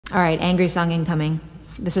All right, angry song incoming.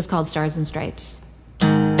 This is called Stars and Stripes.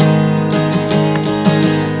 My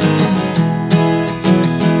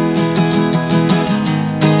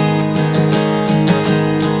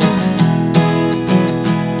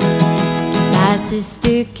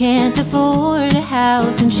sister can't afford a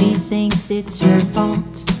house and she thinks it's her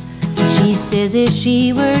fault. She says if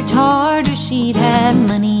she worked harder she'd have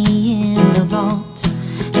money in the vault.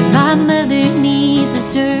 And my mother needs a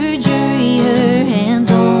surgery, her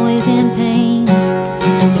hand's always in pain.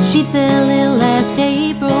 But she fell ill last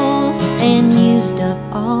April and used up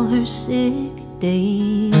all her sick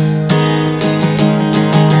days.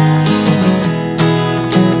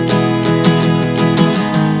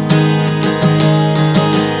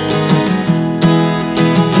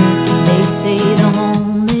 They say the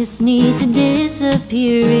homeless need to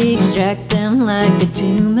disappear, extract them like a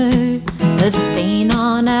tumor, a stain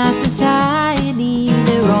on our society.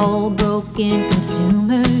 They're all broken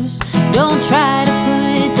consumers. Don't try to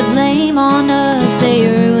put the blame on us, they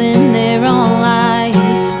ruin their own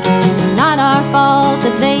lives. It's not our fault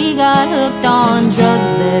that they got hooked on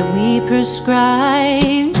drugs that we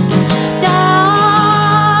prescribed.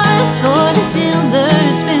 Stars for the silver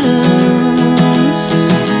spoons,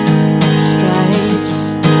 stripes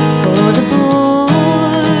for the poor,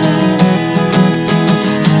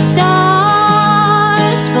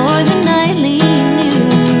 stars for the nightly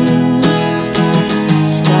news,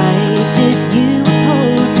 stripes if you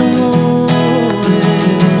oppose the war,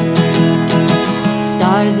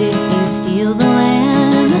 stars if you steal the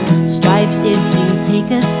land, stripes if you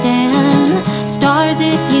take a stand, stars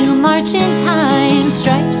if you march in time,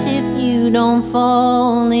 stripes if you don't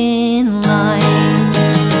fall in line.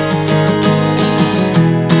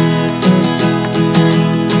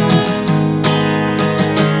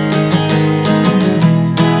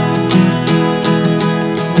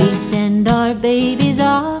 We send our babies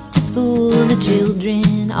off to school, the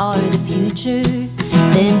children are the future.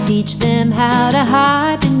 Then teach them how to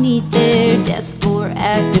hide beneath their desk for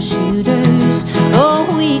active shooters. Oh,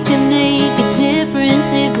 we could make a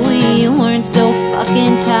difference if we weren't so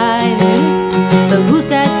fucking tired. But who's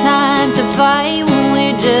got time to fight when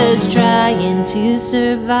we're just trying to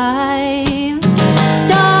survive?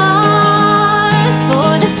 Stars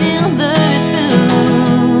for the silver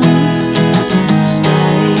spoons,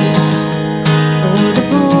 stripes for the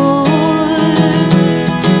poor,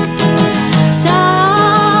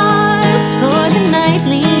 stars for the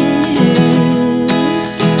nightly news,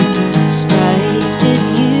 stripes if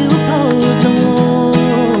you oppose the war,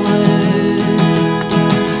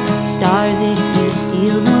 stars if you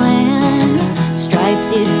steal the land, stripes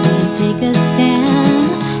if you take a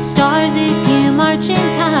stand, stars if you march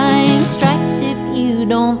in time, stripes if you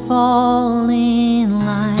don't fall in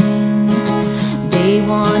line. They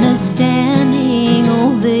want a standing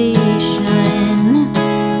ovation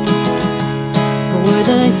for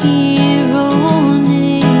the hero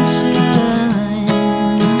nation.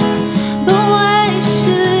 But why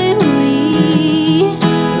should we,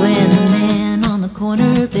 when the man on the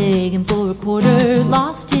corner begging for a quarter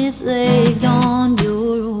lost his legs on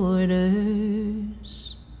your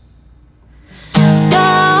orders?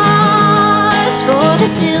 Stars for the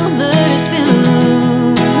silver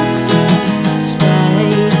spoons,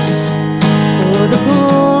 stripes for the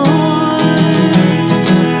poor,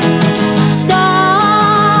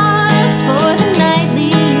 stars for the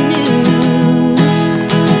nightly news,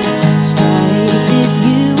 stripes if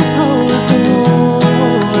you oppose the war,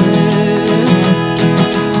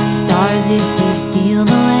 stars if you steal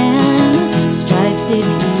the land, stripes if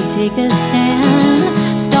you take a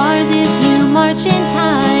stand, stars if you march in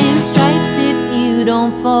time, stripes if you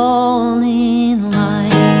don't fall in